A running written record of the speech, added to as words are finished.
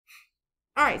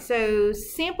All right, so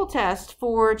sample test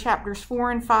for chapters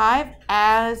 4 and 5,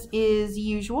 as is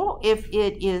usual. If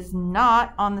it is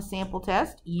not on the sample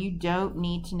test, you don't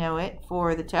need to know it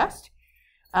for the test.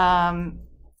 And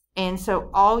so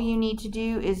all you need to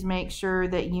do is make sure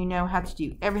that you know how to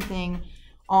do everything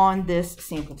on this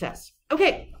sample test.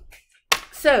 Okay,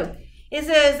 so it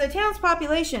says the town's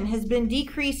population has been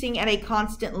decreasing at a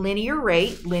constant linear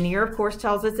rate. Linear, of course,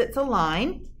 tells us it's a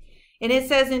line. And it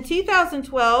says in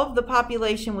 2012, the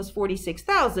population was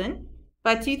 46,000.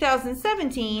 By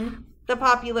 2017, the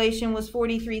population was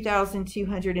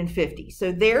 43,250.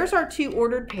 So there's our two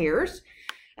ordered pairs.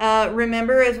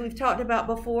 Remember, as we've talked about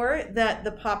before, that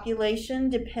the population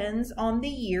depends on the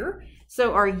year.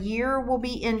 So our year will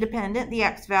be independent, the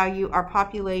X value. Our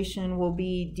population will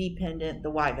be dependent,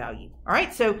 the Y value. All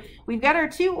right, so we've got our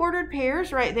two ordered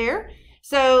pairs right there.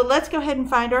 So let's go ahead and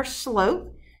find our slope.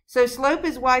 So slope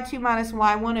is y2 minus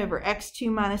y1 over x2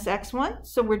 minus x1.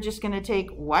 So we're just going to take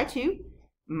y2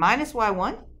 minus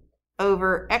y1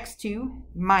 over x2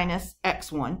 minus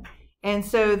x1. And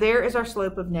so there is our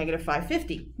slope of negative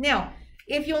 550. Now,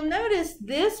 if you'll notice,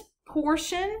 this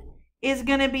portion is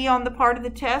going to be on the part of the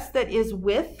test that is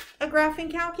with a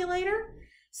graphing calculator.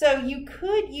 So you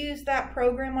could use that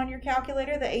program on your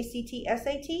calculator, the ACT,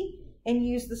 SAT, and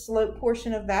use the slope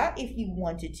portion of that if you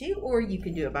wanted to, or you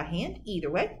can do it by hand,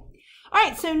 either way. All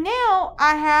right, so now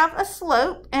I have a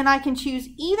slope, and I can choose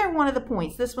either one of the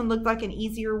points. This one looked like an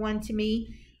easier one to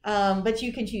me, but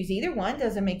you can choose either one.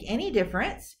 Doesn't make any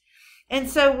difference. And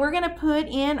so we're going to put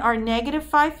in our negative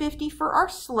 550 for our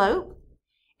slope,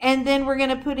 and then we're going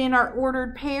to put in our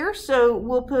ordered pair. So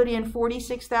we'll put in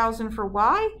 46,000 for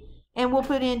Y, and we'll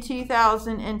put in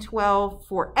 2012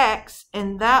 for X,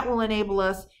 and that will enable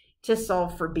us to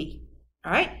solve for B.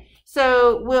 All right.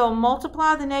 So we'll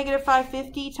multiply the negative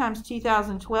 550 times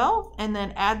 2012 and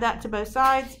then add that to both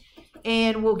sides,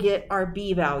 and we'll get our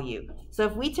B value. So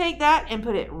if we take that and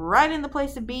put it right in the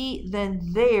place of B,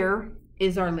 then there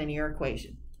is our linear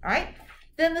equation. All right.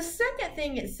 Then the second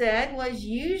thing it said was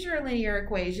use your linear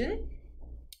equation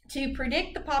to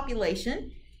predict the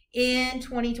population in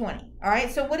 2020. All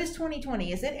right. So what is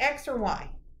 2020? Is it X or Y?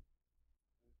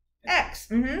 X.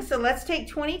 So let's take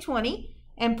 2020.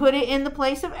 And put it in the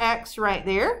place of X right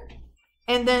there.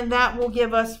 And then that will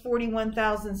give us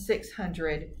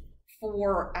 41,600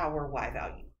 for our Y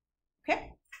value.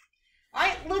 Okay. All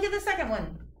right, look at the second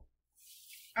one.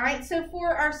 All right, so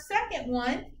for our second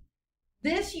one,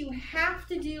 this you have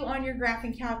to do on your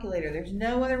graphing calculator. There's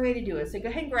no other way to do it. So go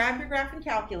ahead and grab your graphing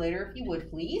calculator if you would,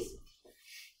 please.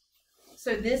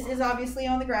 So this is obviously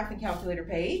on the graphing calculator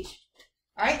page.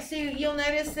 All right, so you'll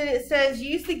notice that it says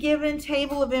use the given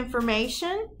table of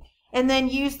information and then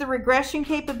use the regression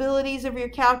capabilities of your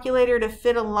calculator to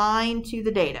fit a line to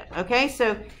the data. Okay,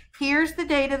 so here's the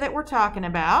data that we're talking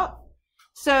about.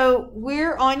 So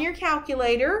we're on your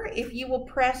calculator. If you will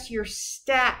press your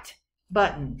stat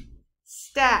button.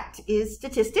 Stat is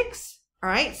statistics. All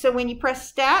right, so when you press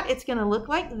stat, it's going to look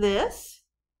like this.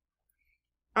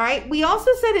 All right, we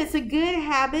also said it's a good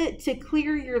habit to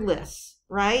clear your lists,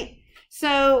 right?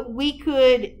 So we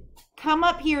could come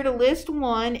up here to list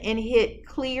 1 and hit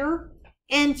clear,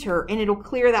 enter, and it'll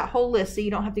clear that whole list so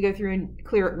you don't have to go through and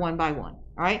clear it one by one. All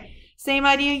right. Same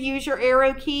idea, use your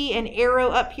arrow key and arrow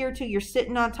up here till you're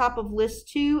sitting on top of list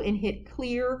 2 and hit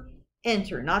clear,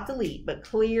 enter, not delete, but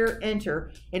clear,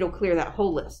 enter. It'll clear that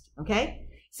whole list. Okay.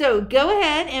 So go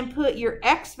ahead and put your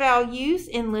X values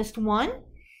in list 1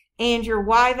 and your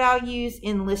Y values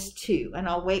in list 2. And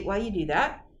I'll wait while you do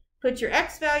that. Put your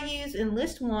X values in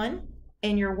list 1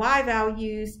 and your Y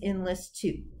values in list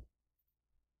 2.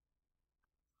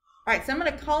 All right, so I'm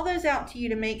going to call those out to you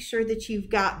to make sure that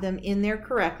you've got them in there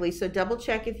correctly. So double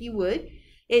check if you would.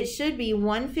 It should be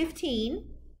 115,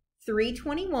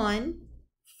 321,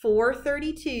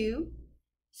 432,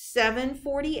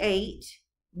 748,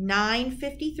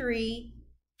 953,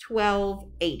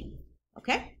 1280.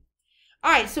 Okay?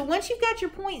 All right, so once you've got your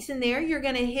points in there, you're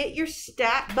going to hit your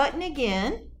stat button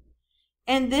again.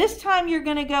 And this time you're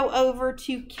going to go over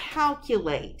to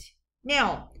calculate.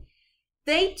 Now,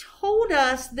 they told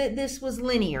us that this was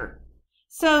linear.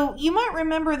 So you might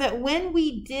remember that when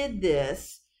we did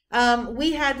this,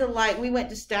 we went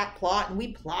to stat plot and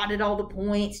we plotted all the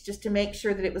points just to make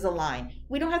sure that it was a line.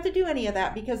 We don't have to do any of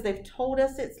that because they've told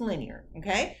us it's linear.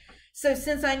 Okay. So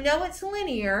since I know it's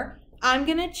linear, I'm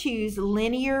going to choose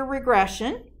linear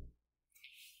regression.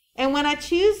 And when I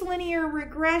choose linear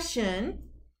regression,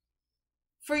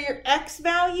 for your X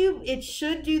value, it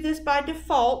should do this by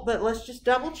default, but let's just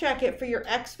double check it. For your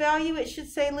X value, it should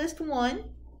say list 1.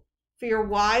 For your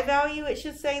Y value, it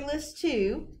should say list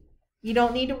 2. You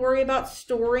don't need to worry about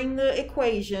storing the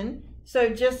equation. So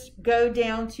just go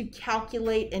down to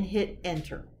calculate and hit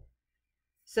enter.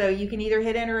 So you can either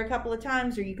hit enter a couple of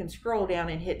times or you can scroll down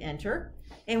and hit enter.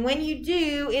 And when you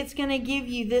do, it's going to give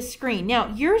you this screen.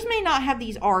 Now, yours may not have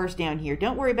these R's down here.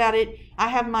 Don't worry about it. I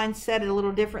have mine set a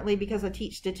little differently because I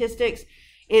teach statistics.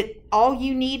 All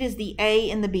you need is the A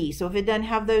and the B. So if it doesn't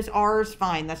have those R's,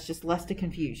 fine. That's just less to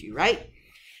confuse you, right?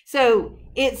 So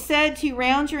it said to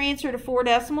round your answer to 4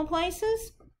 decimal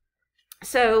places.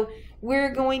 So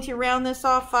we're going to round this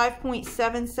off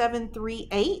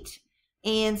 5.7738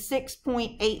 and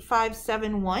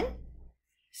 6.8571.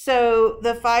 So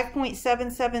the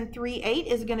 5.7738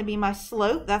 is going to be my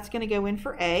slope. That's going to go in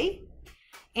for A.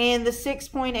 And the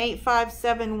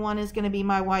 6.8571 is going to be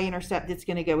my y-intercept. That's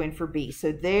going to go in for B.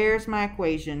 So there's my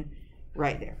equation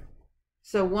right there.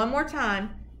 So one more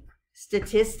time,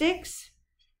 statistics,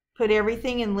 put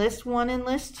everything in list 1 and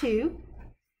list 2.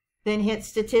 Then hit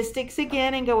statistics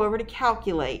again and go over to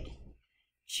calculate.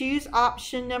 Choose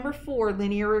option number 4,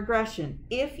 linear regression.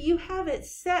 If you have it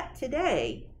set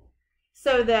today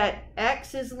so that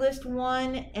X is list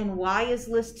 1 and Y is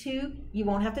list 2, you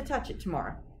won't have to touch it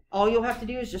tomorrow. All you'll have to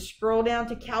do is just scroll down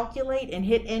to calculate and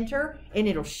hit enter, and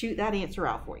it'll shoot that answer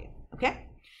out for you. Okay?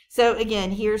 So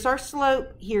again, here's our slope,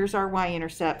 here's our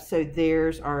y-intercept, so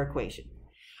there's our equation.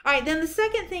 All right, then the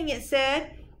second thing it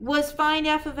said was find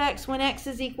f of x when x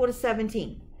is equal to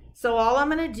 17. So all I'm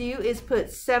going to do is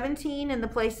put 17 in the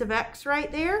place of x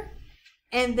right there,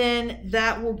 and then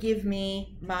that will give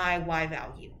me my y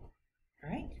value. All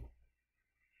right?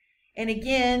 And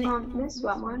again... Miss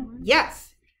Wetmore?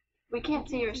 Yes? We can't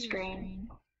see your screen.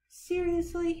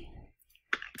 Seriously?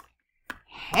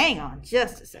 Hang on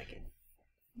just a second.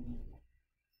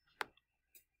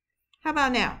 How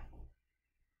about now?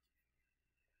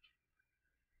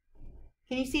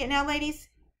 Can you see it now, ladies?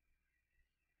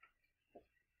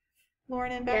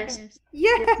 Lauren and Becca?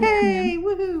 Yes. Yay!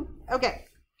 Woohoo! Okay.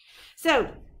 So,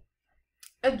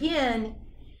 again,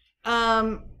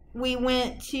 we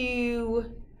went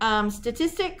to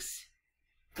statistics.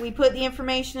 We put the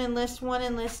information in list 1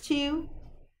 and list 2.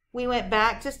 We went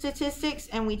back to statistics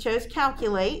and we chose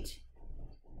calculate.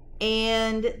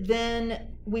 And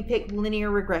then we picked linear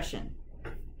regression.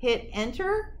 Hit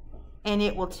enter and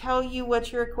it will tell you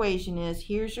what your equation is.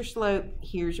 Here's your slope,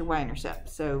 here's your y-intercept.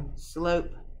 So slope,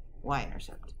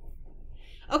 y-intercept.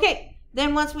 Okay,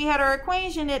 then once we had our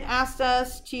equation, it asked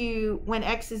us to, when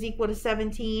x is equal to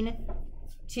 17,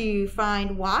 to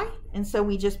find y. And so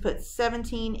we just put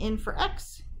 17 in for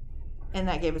x, and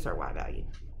that gave us our y value.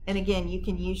 And again, you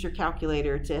can use your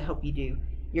calculator to help you do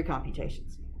your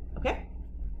computations. Okay?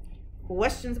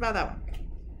 Questions about that one?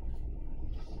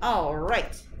 All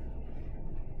right.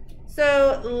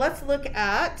 So let's look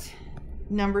at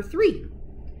number 3.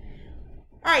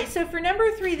 All right, so for number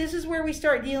 3, this is where we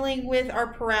start dealing with our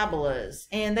parabolas,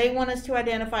 and they want us to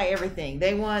identify everything.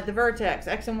 They want the vertex,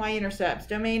 x and y intercepts,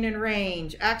 domain and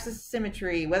range, axis of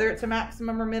symmetry, whether it's a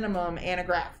maximum or minimum, and a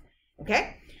graph.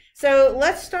 Okay, so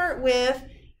let's start with,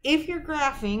 if you're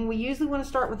graphing, we usually want to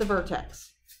start with the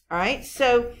vertex. All right,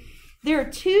 so there are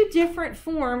 2 different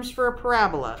forms for a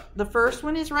parabola. The first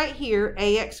one is right here,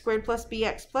 ax squared plus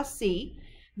bx plus c.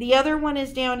 The other one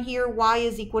is down here, y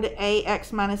is equal to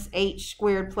ax minus h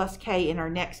squared plus k in our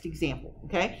next example,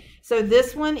 okay? So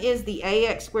this one is the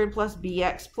ax squared plus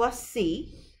bx plus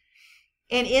c.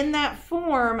 And in that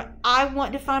form, I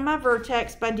want to find my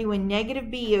vertex by doing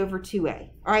negative b over 2a.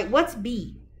 All right, what's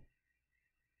b?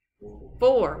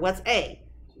 4. What's a?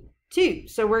 2.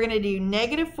 So we're going to do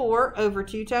negative 4 over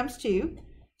 2 times 2.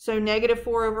 So negative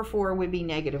 4 over 4 would be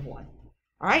negative 1.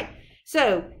 All right,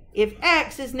 so if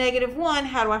x is negative 1,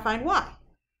 how do I find y?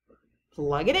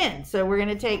 Plug it in. So we're going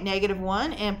to take negative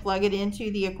 1 and plug it into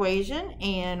the equation,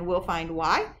 and we'll find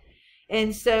y.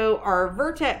 And so our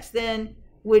vertex then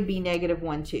would be negative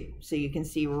 1, 2. So you can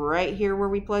see right here where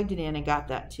we plugged it in and got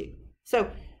that 2. So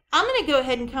I'm going to go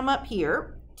ahead and come up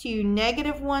here to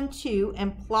negative 1, 2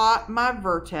 and plot my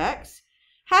vertex.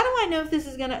 How do I know if this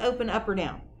is going to open up or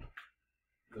down?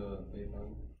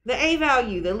 The a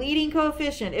value, the leading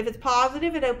coefficient. If it's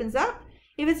positive, it opens up.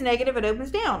 If it's negative, it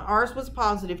opens down. Ours was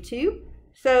positive 2,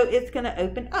 so it's going to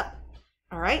open up.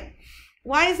 All right.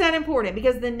 Why is that important?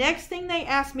 Because the next thing they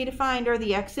asked me to find are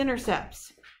the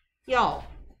x-intercepts. Y'all,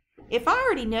 if I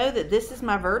already know that this is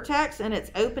my vertex and it's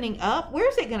opening up,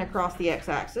 where's it going to cross the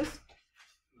x-axis?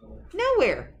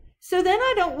 Nowhere. So then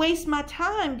I don't waste my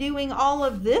time doing all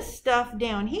of this stuff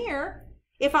down here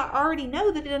if I already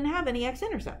know that it doesn't have any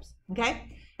x-intercepts. Okay?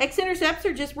 X-intercepts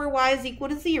are just where y is equal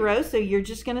to 0, so you're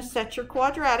just going to set your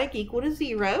quadratic equal to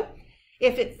 0.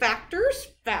 If it factors,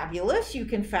 fabulous, you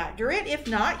can factor it. If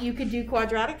not, you could do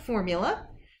quadratic formula.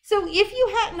 So if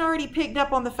you hadn't already picked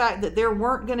up on the fact that there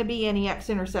weren't going to be any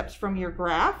x-intercepts from your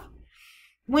graph,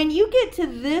 when you get to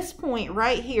this point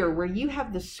right here where you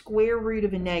have the square root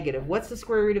of a negative, what's the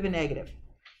square root of a negative?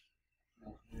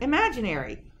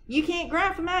 Imaginary. You can't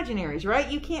graph imaginaries,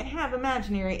 right? You can't have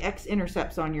imaginary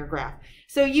x-intercepts on your graph.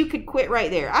 So you could quit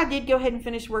right there. I did go ahead and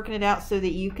finish working it out so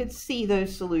that you could see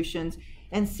those solutions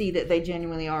and see that they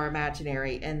genuinely are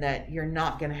imaginary and that you're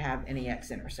not going to have any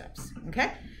x-intercepts.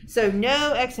 Okay? So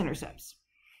no x-intercepts.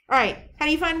 All right. How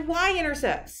do you find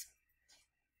y-intercepts?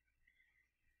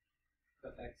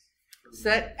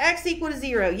 Set x equal to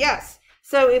 0. Yes.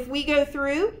 So if we go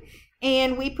through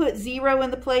and we put 0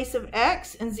 in the place of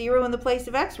x and 0 in the place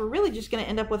of x, we're really just going to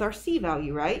end up with our c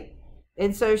value, right?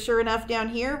 And so sure enough, down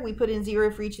here, we put in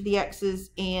 0 for each of the x's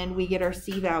and we get our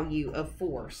c value of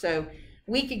 4. So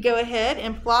we could go ahead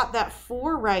and plot that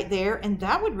 4 right there, and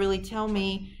that would really tell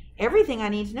me everything I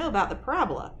need to know about the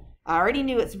parabola. I already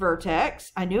knew its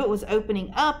vertex. I knew it was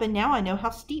opening up, and now I know how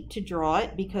steep to draw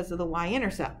it because of the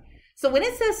y-intercept. So when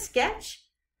it says sketch,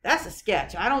 that's a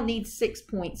sketch. I don't need 6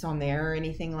 points on there or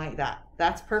anything like that.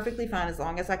 That's perfectly fine as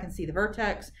long as I can see the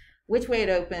vertex, which way it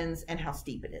opens, and how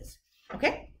steep it is.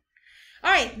 Okay?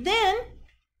 All right, then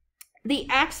the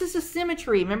axis of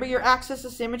symmetry. Remember, your axis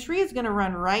of symmetry is going to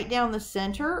run right down the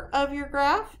center of your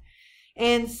graph.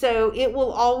 And so it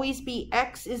will always be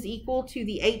x is equal to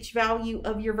the h value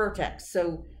of your vertex.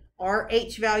 So our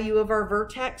h value of our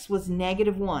vertex was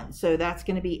 -1. So that's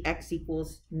going to be x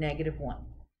equals -1.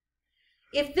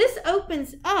 If this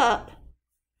opens up,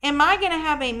 am I going to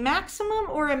have a maximum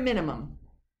or a minimum?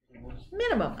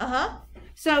 Minimum,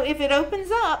 So if it opens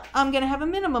up, I'm going to have a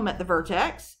minimum at the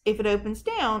vertex. If it opens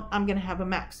down, I'm going to have a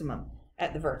maximum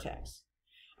at the vertex.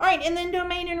 All right, and then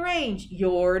domain and range.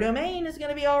 Your domain is going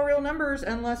to be all real numbers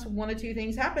unless one of two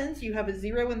things happens. You have a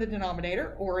 0 in the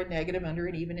denominator or a negative under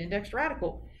an even indexed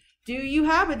radical. Do you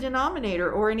have a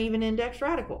denominator or an even indexed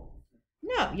radical?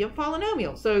 No, you have a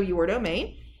polynomial. So your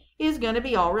domain is going to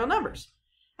be all real numbers.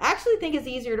 I actually think it's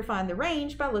easier to find the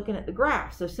range by looking at the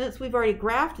graph. So since we've already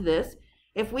graphed this,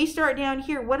 if we start down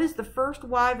here, what is the first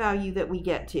y value that we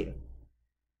get to?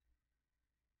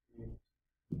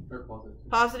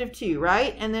 Positive 2,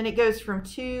 right? And then it goes from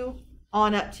 2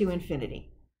 on up to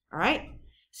infinity. All right?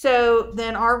 So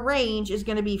then our range is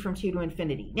going to be from 2 to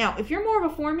infinity. Now, if you're more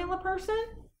of a formula person,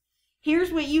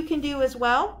 here's what you can do as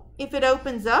well. If it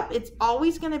opens up, it's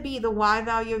always going to be the y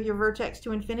value of your vertex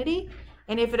to infinity.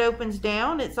 And if it opens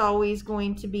down, it's always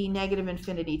going to be negative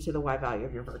infinity to the y value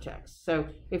of your vertex. So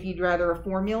if you'd rather a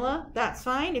formula, that's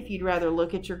fine. If you'd rather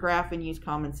look at your graph and use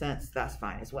common sense, that's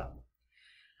fine as well.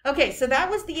 Okay, so that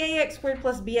was the ax squared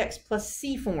plus bx plus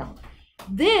c form.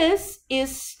 This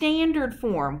is standard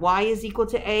form. Y is equal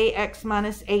to ax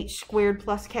minus h squared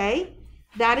plus k.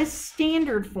 That is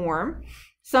standard form,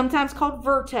 sometimes called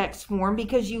vertex form,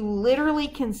 because you literally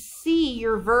can see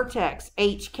your vertex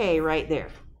hk right there.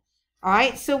 All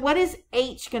right, so what is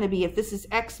h going to be? If this is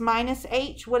x minus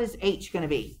h, what is h going to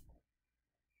be?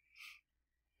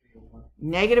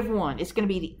 -1. It's going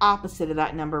to be the opposite of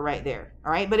that number right there.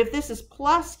 All right, but if this is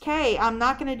plus k, I'm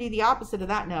not going to do the opposite of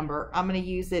that number. I'm going to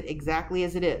use it exactly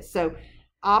as it is. So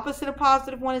opposite of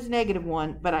 +1 is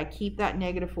 -1, but I keep that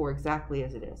 -4 exactly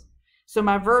as it is. So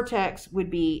my vertex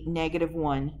would be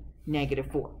 -1,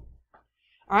 -4.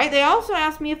 All right, they also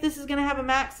asked me if this is going to have a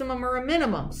maximum or a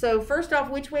minimum. So first off,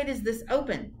 which way does this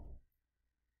open?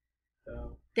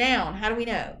 Down. How do we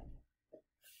know?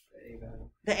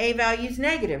 The a value is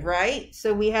negative, right?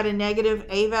 So we had a negative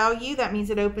a value. That means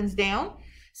it opens down.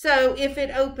 So if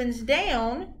it opens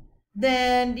down,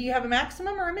 then do you have a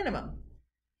maximum or a minimum?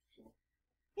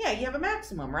 Yeah, you have a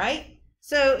maximum, right?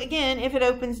 So again, if it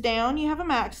opens down, you have a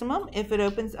maximum. If it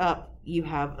opens up, you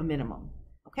have a minimum.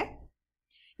 Okay?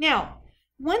 Now,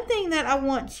 one thing that I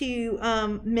want to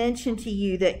mention to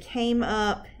you that came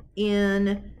up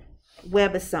in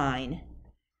WebAssign,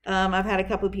 I've had a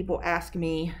couple of people ask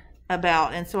me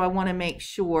about, and so I want to make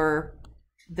sure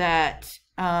that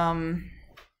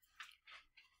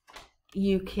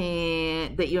you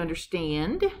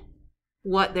understand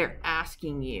what they're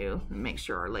asking you. Let me make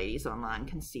sure our ladies online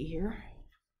can see here.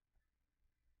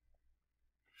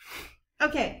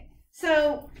 Okay,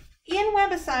 so in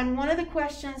WebAssign, one of the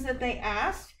questions that they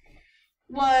asked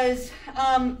was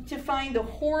to find the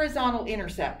horizontal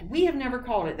intercept. We have never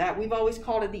called it that. We've always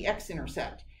called it the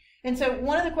x-intercept. And so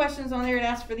one of the questions on there, it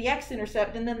asked for the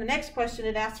x-intercept, and then the next question,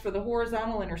 it asked for the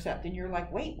horizontal intercept. And you're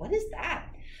like, wait, what is that?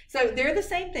 So they're the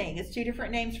same thing. It's two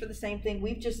different names for the same thing.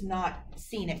 We've just not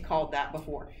seen it called that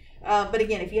before. But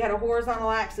again, if you had a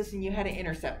horizontal axis and you had an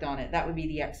intercept on it, that would be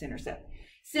the x-intercept.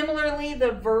 Similarly,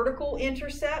 the vertical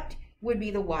intercept would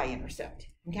be the y-intercept.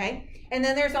 Okay? And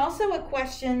then there's also a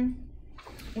question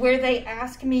where they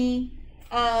ask me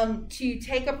to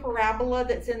take a parabola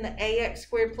that's in the ax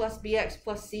squared plus bx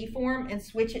plus c form and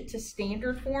switch it to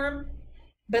standard form,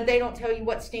 but they don't tell you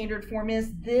what standard form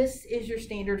is. This is your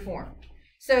standard form.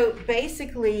 So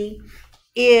basically,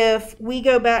 if we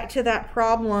go back to that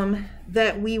problem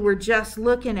that we were just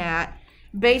looking at,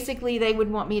 basically they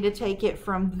would want me to take it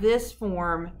from this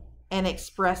form and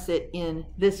express it in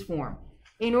this form.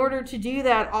 In order to do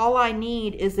that, all I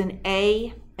need is an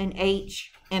A, an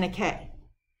H, and a K.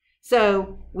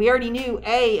 So we already knew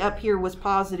A up here was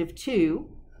positive 2,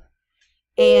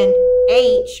 and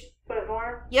H.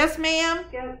 Yes, ma'am.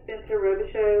 Yes, Spencer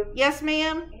Robichaux. Yes,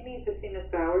 ma'am. He needs to see Miss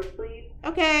Bowers, please.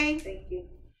 Okay. Thank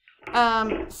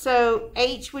you. So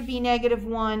H would be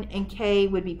 -1 and K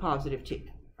would be positive 2.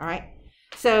 All right.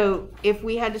 So if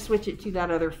we had to switch it to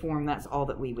that other form, that's all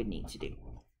that we would need to do.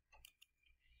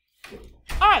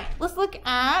 All right, let's look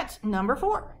at number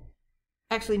 4.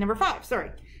 Actually, number 5,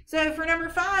 sorry. So for number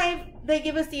 5, they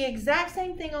give us the exact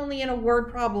same thing, only in a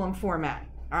word problem format.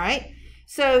 All right.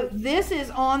 So this is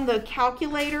on the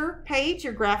calculator page,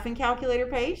 your graphing calculator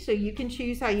page. So you can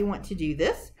choose how you want to do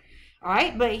this. All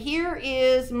right. But here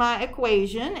is my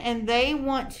equation, and they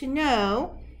want to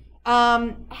know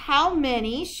how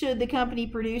many should the company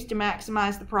produce to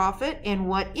maximize the profit, and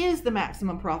what is the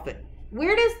maximum profit?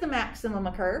 Where does the maximum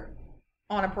occur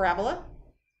on a parabola?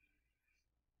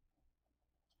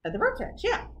 At the vertex,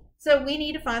 yeah. So we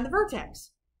need to find the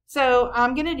vertex. So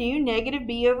I'm going to do negative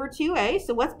b over 2a.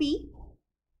 So what's b?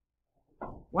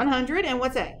 100. And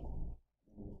what's a?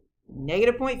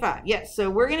 Negative 0.5. Yes, so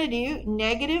we're going to do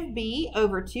negative b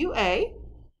over 2a,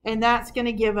 and that's going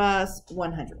to give us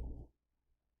 100.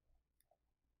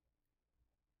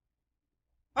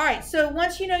 All right, so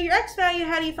once you know your x value,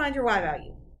 how do you find your y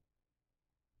value?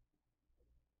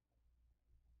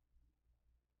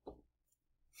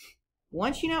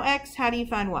 Once you know x, how do you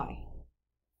find y?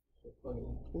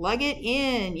 Plug it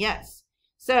in, yes.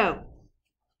 So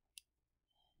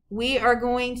we are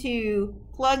going to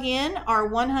plug in our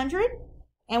 100,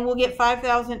 and we'll get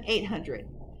 5,800.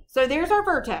 So there's our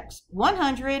vertex,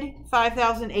 100,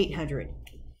 5,800.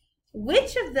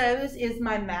 Which of those is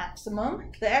my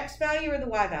maximum, the x value or the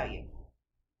y value?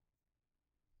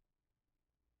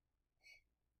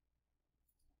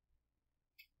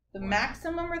 The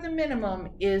maximum or the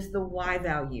minimum is the y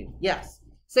value. Yes.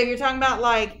 So you're talking about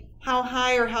like how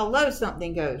high or how low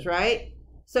something goes, right?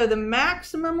 So the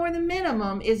maximum or the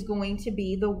minimum is going to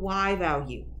be the y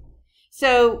value.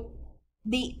 So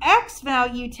the x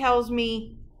value tells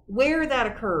me where that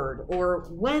occurred, or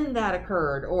when that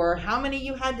occurred, or how many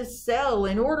you had to sell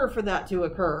in order for that to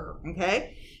occur,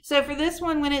 okay? So for this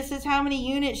one, when it says how many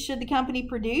units should the company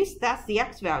produce, that's the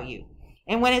x value.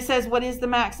 And when it says what is the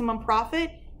maximum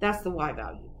profit, that's the y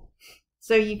value.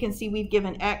 So you can see we've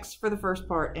given x for the first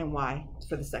part and y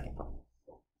for the second part.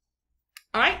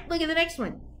 All right, look at the next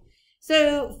one.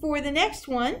 So for the next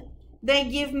one, they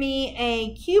give me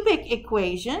a cubic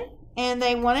equation, and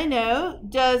they want to know,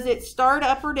 does it start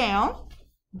up or down?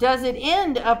 Does it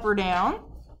end up or down?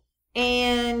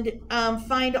 And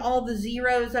find all the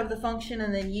zeros of the function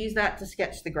and then use that to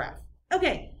sketch the graph.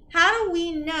 Okay, how do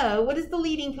we know? What does the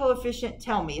leading coefficient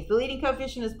tell me? If the leading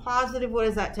coefficient is positive, what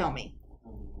does that tell me?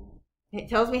 It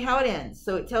tells me how it ends.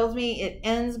 So it tells me it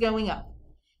ends going up.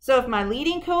 So if my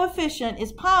leading coefficient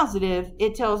is positive,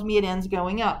 it tells me it ends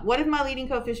going up. What if my leading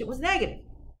coefficient was negative?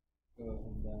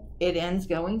 It ends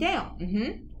going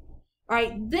down. All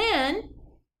right, then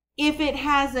if it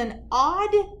has an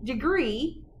odd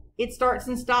degree, it starts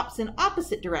and stops in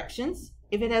opposite directions.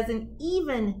 If it has an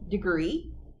even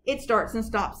degree, it starts and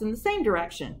stops in the same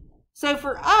direction. So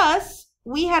for us,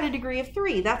 we had a degree of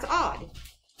 3. That's odd.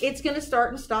 It's going to start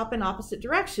and stop in opposite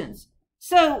directions.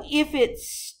 So if it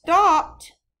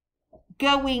stopped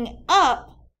going up,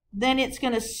 then it's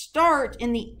going to start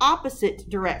in the opposite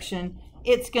direction.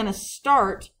 It's going to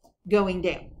start going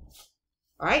down.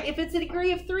 All right, if it's a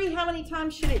degree of 3, how many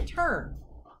times should it turn?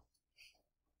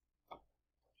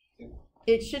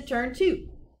 It should turn 2.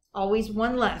 Always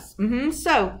one less.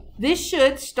 So this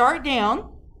should start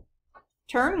down,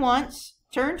 turn once,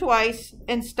 turn twice,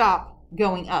 and stop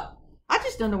going up. I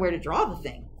just don't know where to draw the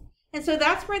thing. And so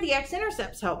that's where the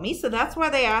x-intercepts help me. So that's why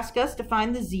they ask us to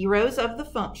find the zeros of the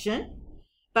function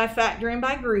by factoring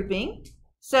by grouping.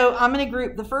 So I'm going to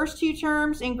group the first 2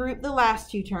 terms and group the last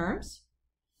 2 terms.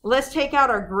 Let's take out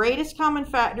our greatest common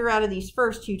factor out of these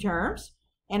first 2 terms.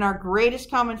 and our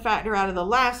greatest common factor out of the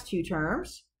last two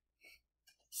terms.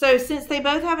 So since they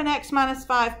both have an x minus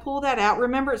 5, pull that out.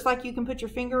 Remember, it's like you can put your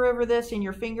finger over this and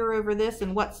your finger over this,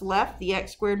 and what's left, the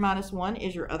x squared minus 1,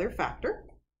 is your other factor.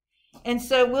 And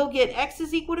so we'll get x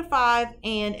is equal to 5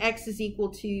 and x is equal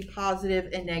to positive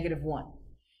and negative 1.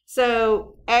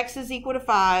 So x is equal to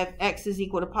 5, x is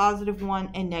equal to positive 1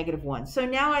 and negative 1. So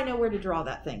now I know where to draw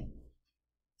that thing.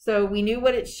 So we knew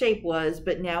what its shape was,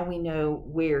 but now we know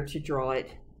where to draw it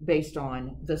based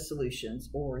on the solutions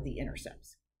or the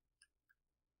intercepts.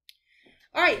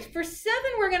 All right, for 7,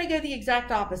 we're going to go the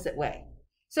exact opposite way.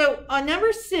 So on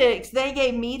number 6, they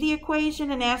gave me the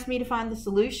equation and asked me to find the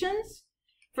solutions.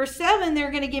 For 7, they're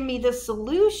going to give me the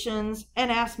solutions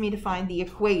and ask me to find the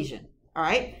equation. All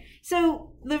right,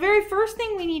 so the very first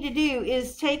thing we need to do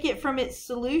is take it from its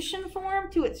solution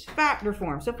form to its factor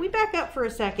form. So if we back up for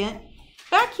a second,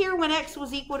 back here when x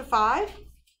was equal to 5,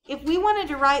 if we wanted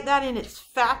to write that in its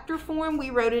factor form, we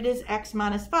wrote it as x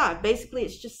minus 5. Basically,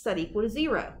 it's just set equal to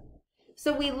 0.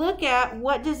 So we look at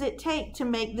what does it take to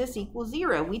make this equal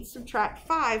 0. We'd subtract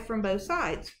 5 from both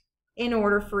sides in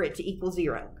order for it to equal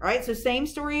 0. All right, so same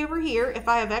story over here. If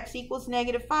I have x equals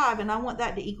negative 5 and I want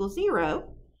that to equal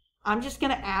 0, I'm just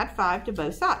going to add 5 to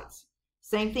both sides.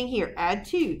 Same thing here, add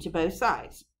 2 to both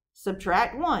sides.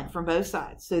 Subtract 1 from both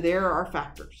sides. So there are our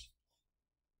factors.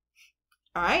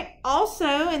 All right,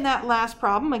 also in that last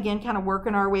problem, again, kind of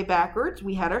working our way backwards,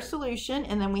 we had our solution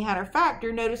and then we had our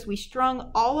factor. Notice we strung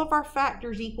all of our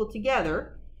factors equal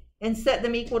together and set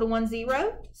them equal to 1,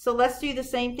 0. So let's do the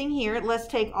same thing here. Let's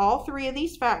take all 3 of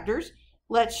these factors,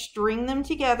 let's string them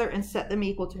together and set them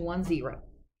equal to 1, 0.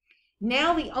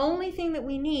 Now the only thing that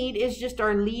we need is just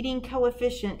our leading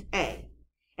coefficient a.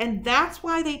 And that's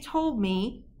why they told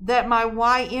me that my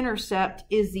y-intercept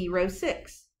is 0,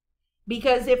 6.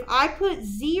 Because if I put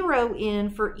 0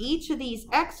 in for each of these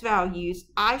x values,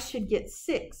 I should get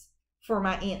 6 for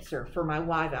my answer, for my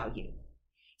y value.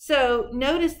 So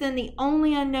notice then the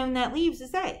only unknown that leaves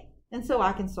is a. And so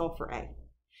I can solve for a.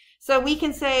 So we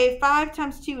can say 5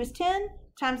 times 2 is 10,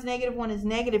 times negative 1 is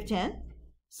negative 10.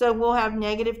 So we'll have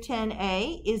negative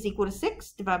 10a is equal to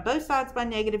 6. Divide both sides by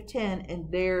negative 10,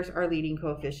 and there's our leading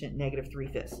coefficient, negative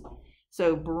 3/5.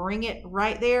 So bring it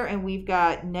right there, and we've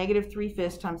got negative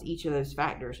 3/5 times each of those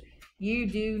factors. You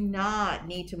do not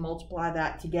need to multiply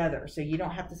that together. So you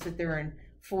don't have to sit there and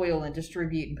FOIL and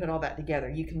distribute and put all that together.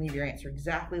 You can leave your answer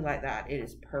exactly like that. It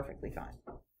is perfectly fine.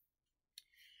 All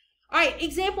right,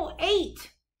 example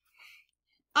 8.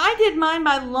 I did mine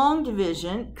by long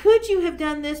division. Could you have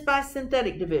done this by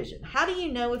synthetic division? How do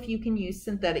you know if you can use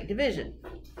synthetic division?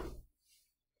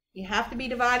 You have to be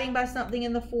dividing by something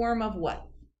in the form of what?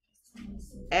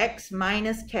 X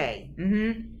minus k.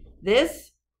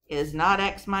 This is not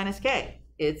x minus k.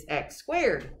 It's x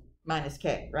squared minus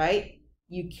k, right?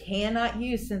 You cannot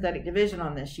use synthetic division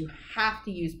on this. You have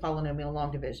to use polynomial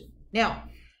long division. Now,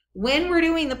 when we're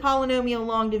doing the polynomial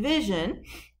long division,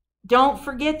 don't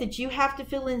forget that you have to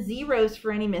fill in zeros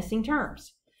for any missing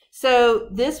terms. So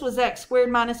this was x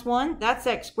squared minus 1. That's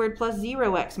x squared plus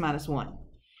 0x minus 1.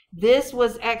 This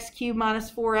was x cubed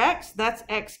minus 4x. That's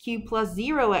x cubed plus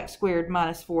 0x squared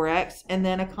minus 4x, and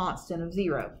then a constant of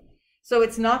 0. So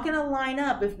it's not going to line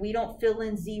up if we don't fill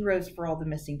in zeros for all the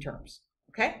missing terms.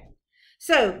 Okay?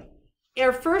 So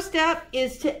our first step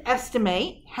is to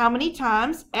estimate how many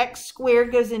times x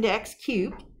squared goes into x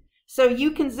cubed. So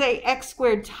you can say x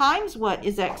squared times what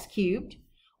is x cubed,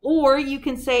 or you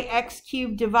can say x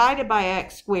cubed divided by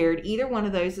x squared. Either one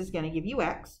of those is going to give you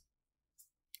x.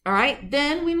 All right,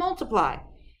 then we multiply.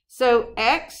 So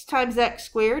x times x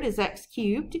squared is x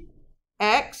cubed.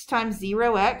 X times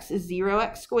 0x is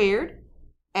 0x squared.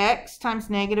 X times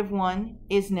negative 1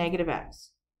 is negative x.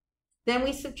 Then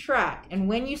we subtract, and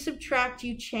when you subtract,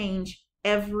 you change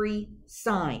every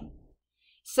sign.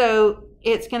 So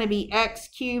it's going to be x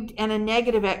cubed and a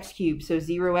negative x cubed, so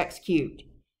 0x cubed.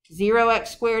 0x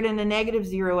squared and a negative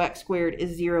 0x squared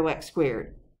is 0x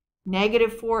squared.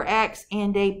 Negative 4x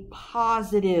and a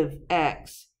positive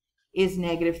x is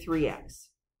negative 3x.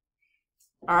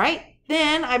 All right,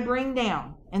 then I bring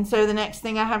down. And so the next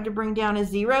thing I have to bring down is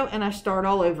 0, and I start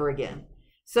all over again.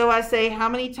 So I say, how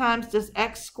many times does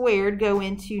x squared go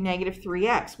into negative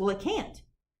 3x? Well, it can't.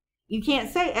 You can't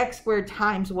say x squared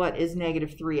times what is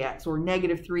negative 3x, or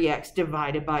negative 3x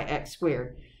divided by x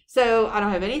squared. So I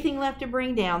don't have anything left to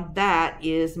bring down. That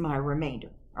is my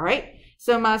remainder. All right.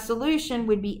 So my solution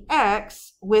would be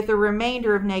x with a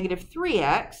remainder of negative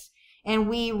 3x, and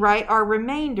we write our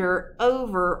remainder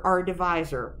over our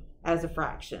divisor as a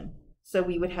fraction. So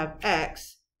we would have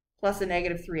x plus a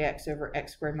negative 3x over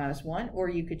x squared minus 1, or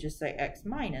you could just say x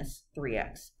minus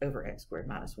 3x over x squared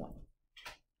minus 1.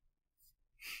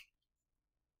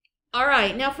 All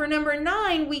right, now for number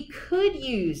 9, we could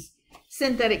use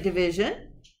synthetic division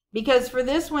because for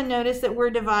this one, notice that we're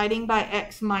dividing by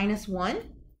x minus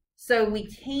 1. So we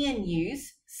can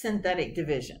use synthetic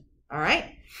division. All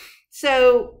right,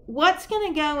 so what's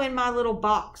going to go in my little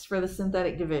box for the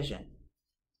synthetic division?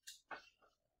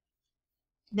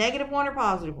 -1 or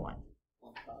 +1?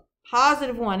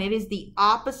 +1. It is the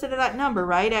opposite of that number,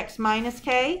 right? X minus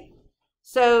k.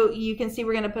 So you can see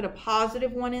we're going to put a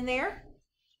 +1 in there.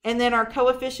 And then our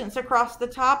coefficients across the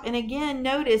top. And again,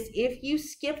 notice if you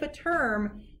skip a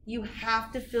term, you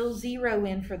have to fill 0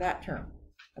 in for that term.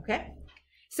 Okay?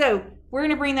 So we're going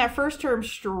to bring that first term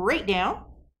straight down.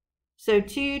 So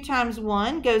 2 times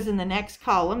 1 goes in the next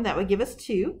column. That would give us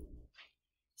 2.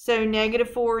 So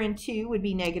 -4 and 2 would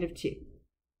be -2.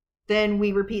 Then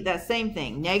we repeat that same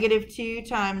thing. -2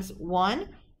 times 1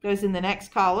 goes in the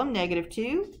next column.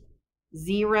 -2.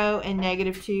 0 and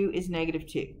 -2 is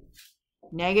 -2.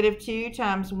 -2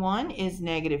 times 1 is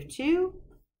 -2.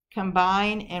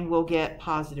 Combine and we'll get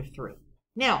 +3.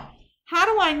 Now, how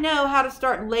do I know how to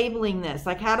start labeling this?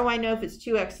 Like, how do I know if it's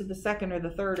 2x to the second or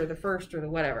the third or the first or the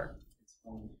whatever?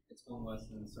 It's one less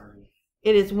than the starting.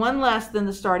 It is 1 less than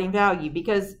the starting value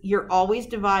because you're always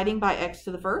dividing by x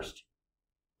to the first.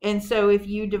 And so if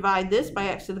you divide this by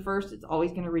x to the first, it's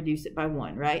always going to reduce it by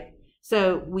 1, right?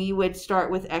 So we would start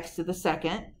with x to the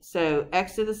second. So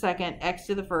x to the second, x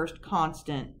to the first,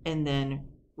 constant, and then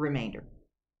remainder.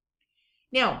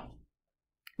 Now,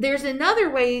 there's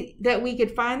another way that we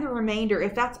could find the remainder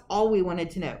if that's all we wanted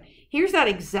to know. Here's that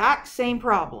exact same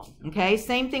problem, okay?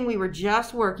 Same thing we were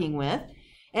just working with.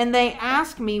 And they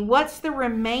ask me, what's the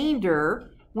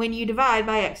remainder when you divide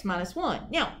by x minus 1?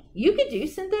 Now, you could do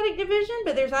synthetic division,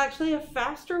 but there's actually a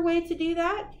faster way to do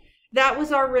that. That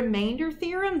was our remainder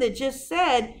theorem that just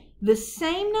said the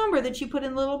same number that you put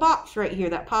in the little box right here,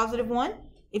 that +1,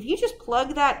 if you just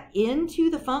plug that into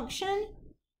the function,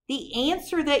 the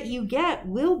answer that you get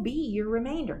will be your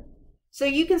remainder. So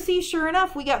you can see, sure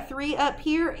enough, we got 3 up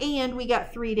here and we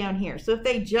got 3 down here. So if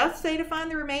they just say to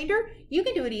find the remainder, you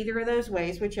can do it either of those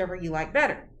ways, whichever you like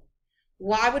better.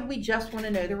 Why would we just want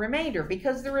to know the remainder?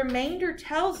 Because the remainder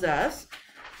tells us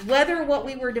whether what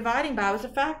we were dividing by was a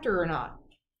factor or not.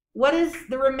 What does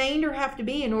the remainder have to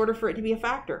be in order for it to be a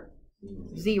factor?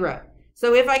 0.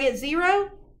 So if I get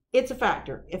 0, it's a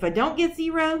factor. If I don't get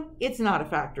 0, it's not a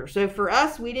factor. So for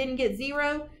us, we didn't get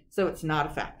 0, so it's not a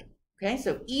factor. Okay,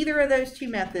 so either of those two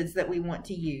methods that we want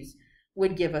to use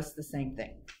would give us the same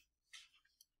thing.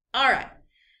 All right,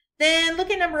 then look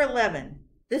at number 11.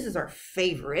 This is our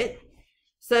favorite.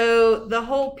 So the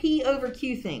whole P over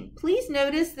Q thing. Please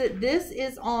notice that this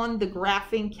is on the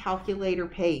graphing calculator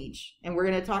page. And we're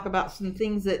going to talk about some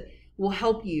things that will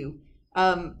help you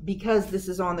because this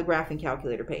is on the graphing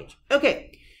calculator page.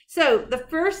 Okay, so the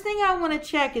first thing I want to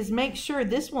check is make sure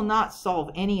this will not solve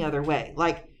any other way.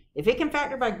 Like if it can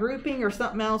factor by grouping or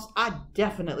something else, I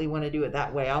definitely want to do it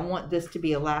that way. I want this to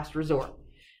be a last resort.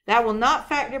 That will not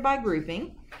factor by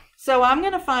grouping. So I'm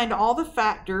going to find all the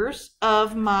factors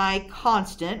of my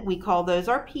constant. We call those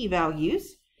our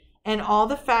p-values. And all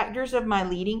the factors of my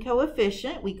leading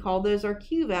coefficient. We call those our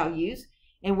q-values.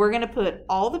 And we're going to put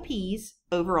all the p's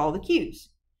over all the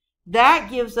q's. That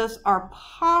gives us our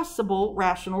possible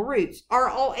rational roots. Are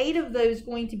all 8 of those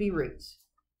going to be roots?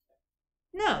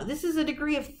 No, this is a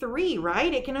degree of 3,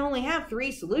 right? It can only have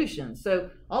 3 solutions. So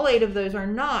all 8 of those are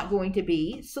not going to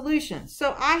be solutions.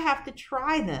 So I have to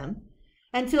try them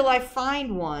until I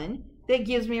find one that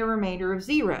gives me a remainder of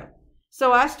 0.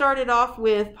 So I started off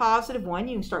with +1.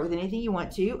 You can start with anything you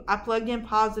want to. I plugged in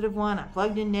 +1. I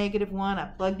plugged in -1.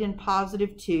 I plugged in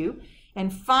 +2.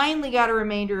 And finally got a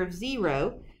remainder of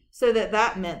 0. So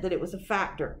that meant that it was a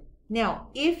factor. Now,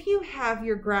 if you have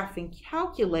your graphing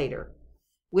calculator,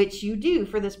 which you do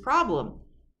for this problem,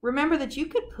 remember that you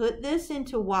could put this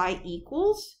into y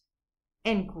equals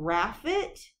and graph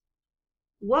it.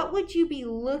 What would you be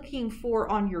looking for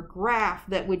on your graph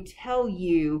that would tell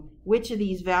you which of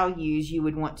these values you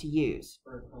would want to use?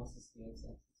 Where it crosses the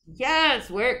x-axis. Yes,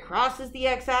 where it crosses the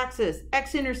x-axis.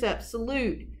 X-intercept,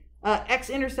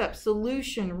 x-intercept,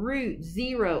 solution, root,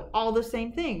 0, all the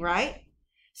same thing, right?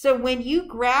 So when you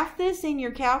graph this in your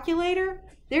calculator,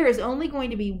 there is only going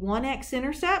to be one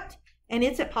x-intercept, and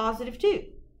it's at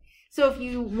 +2. So if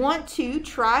you want to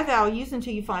try values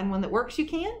until you find one that works, you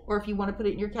can. Or if you want to put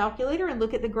it in your calculator and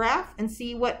look at the graph and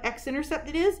see what x-intercept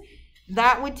it is,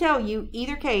 that would tell you,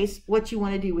 either case, what you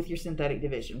want to do with your synthetic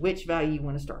division, which value you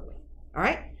want to start with. All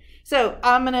right? So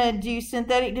I'm going to do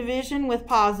synthetic division with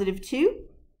 +2.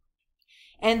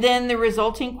 And then the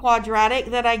resulting quadratic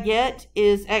that I get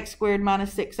is x² -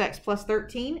 6x +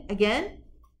 13. Again,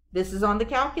 this is on the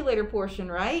calculator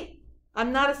portion, right?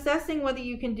 I'm not assessing whether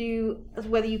you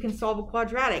can solve a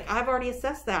quadratic. I've already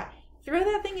assessed that. Throw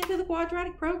that thing into the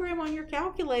quadratic program on your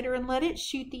calculator and let it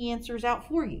shoot the answers out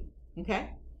for you.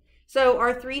 Okay? So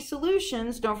our 3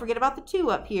 solutions, don't forget about the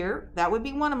 2 up here. That would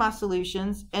be one of my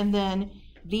solutions. And then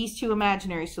these 2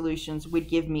 imaginary solutions would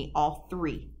give me all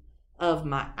 3 of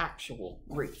my actual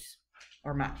roots,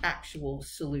 or my actual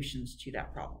solutions to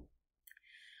that problem.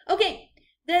 Okay,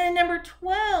 then number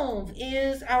 12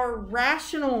 is our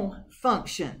rational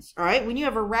functions. All right, when you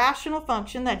have a rational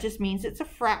function, that just means it's a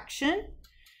fraction.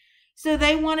 So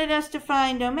they wanted us to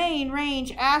find domain,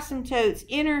 range, asymptotes,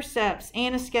 intercepts,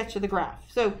 and a sketch of the graph.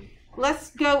 So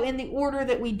let's go in the order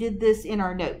that we did this in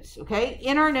our notes, okay?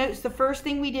 In our notes, the first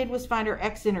thing we did was find our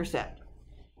x-intercept.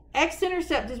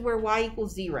 X-intercept is where y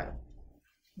equals 0.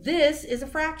 This is a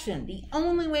fraction. The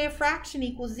only way a fraction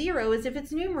equals 0 is if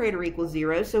its numerator equals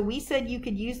 0. So we said you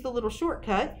could use the little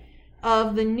shortcut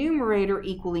of the numerator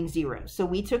equaling 0. So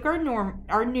we took our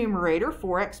numerator,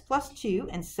 4x plus 2,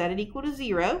 and set it equal to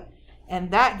 0.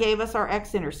 And that gave us our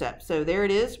x-intercept. So there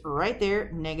it is, right there,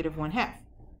 -1/2.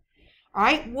 All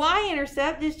right,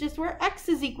 y-intercept is just where x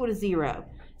is equal to 0.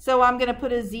 So I'm going to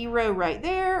put a 0 right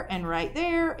there, and right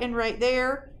there, and right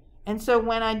there. And so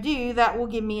when I do, that will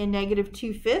give me a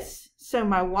 -2/5. So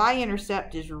my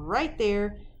y-intercept is right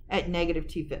there at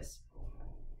 -2/5.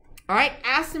 All right,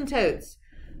 asymptotes.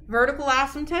 Vertical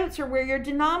asymptotes are where your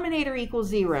denominator equals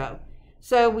 0.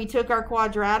 So we took our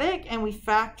quadratic and we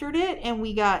factored it, and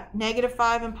we got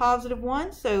 -5 and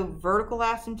 +1. So vertical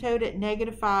asymptote at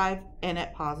 -5 and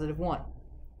at +1.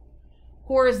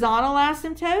 Horizontal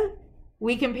asymptote,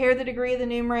 we compare the degree of the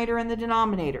numerator and the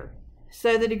denominator.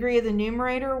 So the degree of the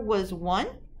numerator was 1,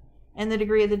 and the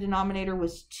degree of the denominator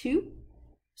was 2.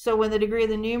 So when the degree of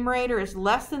the numerator is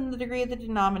less than the degree of the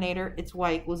denominator, it's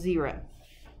y equals 0.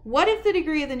 What if the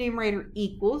degree of the numerator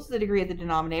equals the degree of the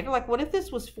denominator? Like, what if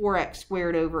this was 4x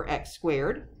squared over x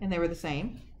squared, and they were the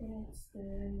same? And it's the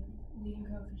leading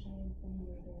coefficient of the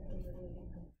numerator over leading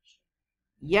coefficient.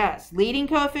 Yes, leading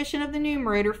coefficient of the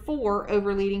numerator 4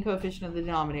 over leading coefficient of the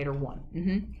denominator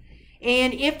 1.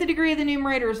 And if the degree of the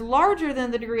numerator is larger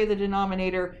than the degree of the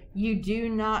denominator, you do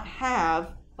not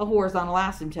have a horizontal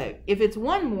asymptote. If it's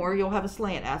 1 more, you'll have a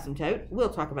slant asymptote. We'll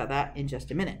talk about that in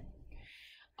just a minute.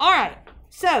 All right,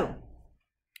 so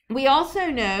we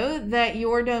also know that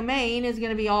your domain is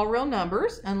going to be all real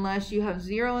numbers unless you have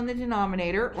 0 in the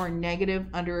denominator or negative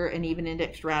under an even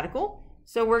indexed radical.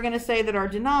 So we're going to say that our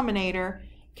denominator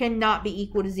cannot be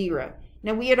equal to 0.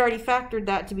 Now we had already factored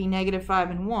that to be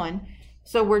 -5 and 1.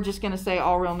 So we're just going to say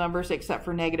all real numbers except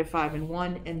for -5 and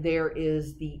 1, and there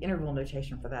is the interval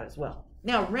notation for that as well.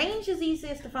 Now, range is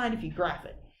easiest to find if you graph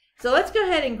it. So let's go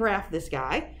ahead and graph this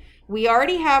guy. We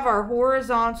already have our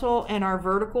horizontal and our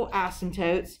vertical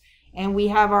asymptotes, and we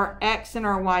have our x and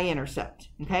our y-intercept.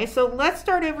 Okay, so let's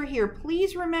start over here.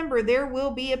 Please remember there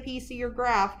will be a piece of your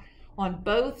graph on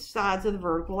both sides of the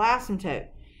vertical asymptote.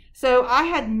 So I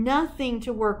had nothing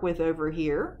to work with over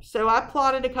here. So I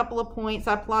plotted a couple of points.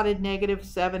 I plotted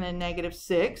 -7 and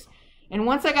 -6. And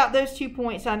once I got those 2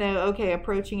 points, I know, okay,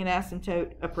 approaching an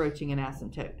asymptote, approaching an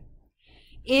asymptote.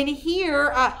 In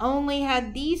here, I only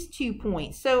had these 2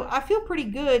 points. So I feel pretty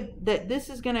good that this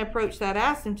is going to approach that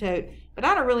asymptote, but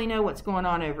I don't really know what's going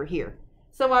on over here.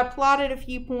 So I plotted a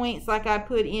few points, like I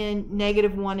put in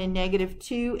 -1 and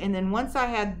 -2, and then once I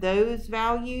had those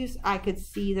values, I could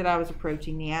see that I was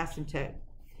approaching the asymptote.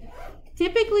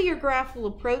 Typically, your graph will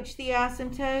approach the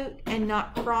asymptote and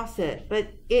not cross it, but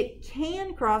it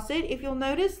can cross it. If you'll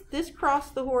notice, this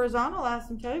crossed the horizontal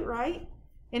asymptote, right?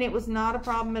 And it was not a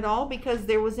problem at all because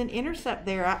there was an intercept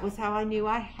there. That was how I knew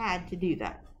I had to do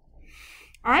that.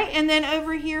 All right, and then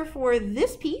over here for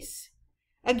this piece,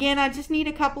 again, I just need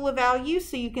a couple of values.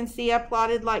 So you can see I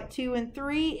plotted like 2 and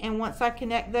 3. And once I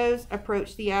connect those,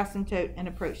 approach the asymptote and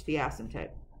approach the asymptote.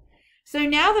 So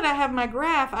now that I have my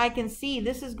graph, I can see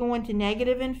this is going to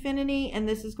 -infinity and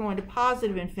this is going to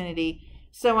 +infinity.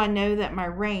 So I know that my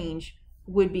range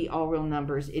would be all real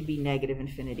numbers. It'd be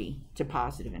 -infinity to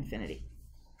 +infinity.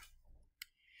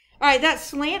 All right, that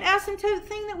slant asymptote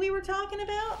thing that we were talking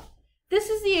about,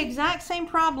 this is the exact same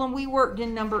problem we worked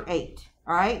in number 8.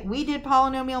 All right, we did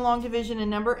polynomial long division in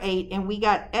number 8, and we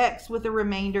got x with a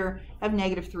remainder of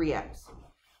 -3x.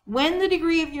 When the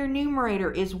degree of your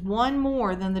numerator is 1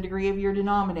 more than the degree of your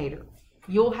denominator,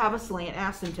 you'll have a slant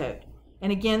asymptote.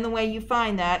 And again, the way you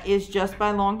find that is just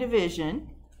by long division.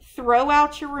 Throw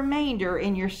out your remainder,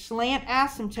 and your slant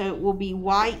asymptote will be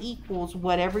y equals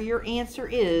whatever your answer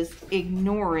is,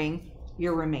 ignoring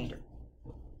your remainder.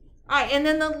 All right, and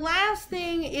then the last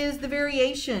thing is the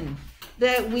variation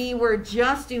that we were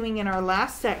just doing in our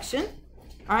last section.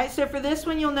 All right, so for this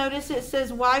one, you'll notice it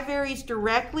says y varies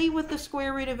directly with the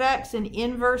square root of x and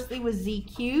inversely with z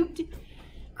cubed.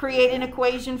 Create an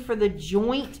equation for the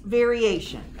joint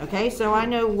variation. Okay, so I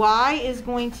know y is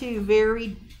going to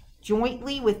vary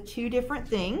jointly with two different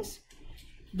things.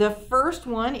 The first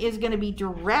one is going to be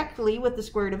directly with the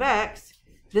square root of x.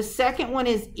 The second one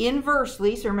is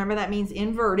inversely, so remember that means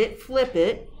invert it, flip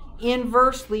it,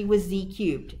 inversely with z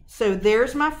cubed. So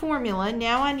there's my formula.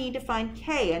 Now I need to find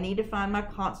k. I need to find my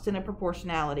constant of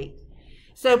proportionality.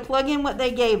 So plug in what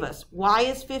they gave us. Y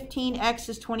is 15, x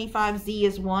is 25, z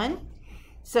is 1.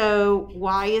 So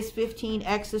y is 15,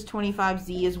 x is 25,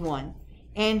 z is 1.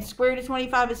 And square root of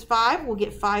 25 is 5. We'll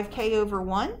get 5k over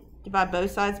 1. Divide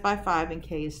both sides by 5, and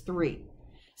k is 3.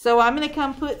 So I'm going to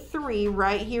come put 3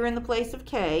 right here in the place of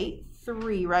k.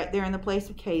 3 right there in the place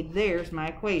of k. There's my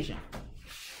equation.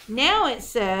 Now it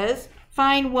says,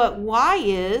 find what y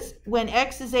is when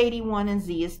x is 81 and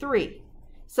z is 3.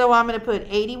 So I'm going to put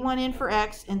 81 in for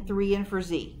x and 3 in for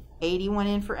z. 81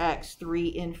 in for x, 3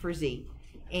 in for z.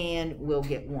 And we'll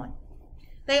get 1.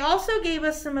 They also gave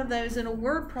us some of those in a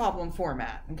word problem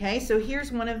format. Okay, so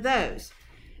here's one of those.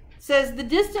 It says, the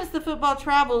distance the football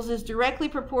travels is directly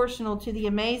proportional to the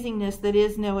amazingness that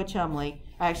is Noah Chumley.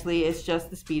 Actually, it's just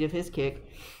the speed of his kick.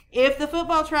 If the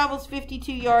football travels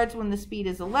 52 yards when the speed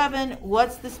is 11,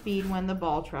 what's the speed when the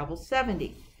ball travels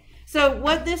 70? So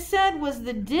what this said was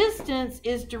the distance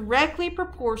is directly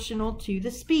proportional to the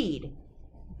speed.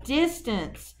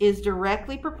 Distance is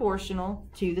directly proportional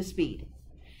to the speed.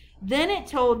 Then it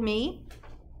told me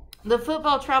the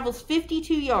football travels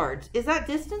 52 yards. Is that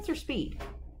distance or speed?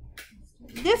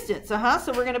 Distance,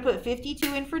 so we're going to put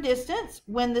 52 in for distance.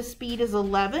 When the speed is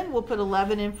 11, we'll put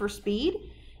 11 in for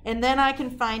speed. And then I can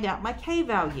find out my k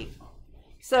value.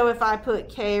 So if I put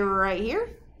k right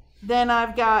here, then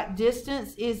I've got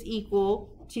distance is equal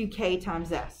to k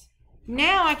times s.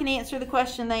 Now I can answer the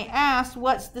question they asked,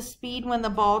 what's the speed when the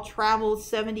ball travels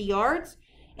 70 yards?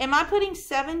 Am I putting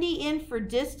 70 in for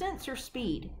distance or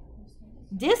speed?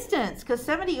 Distance, because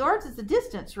 70 yards is the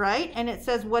distance, right? And it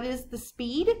says, what is the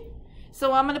speed?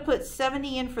 So I'm going to put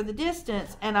 70 in for the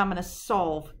distance, and I'm going to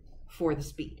solve for the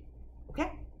speed.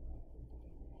 Okay?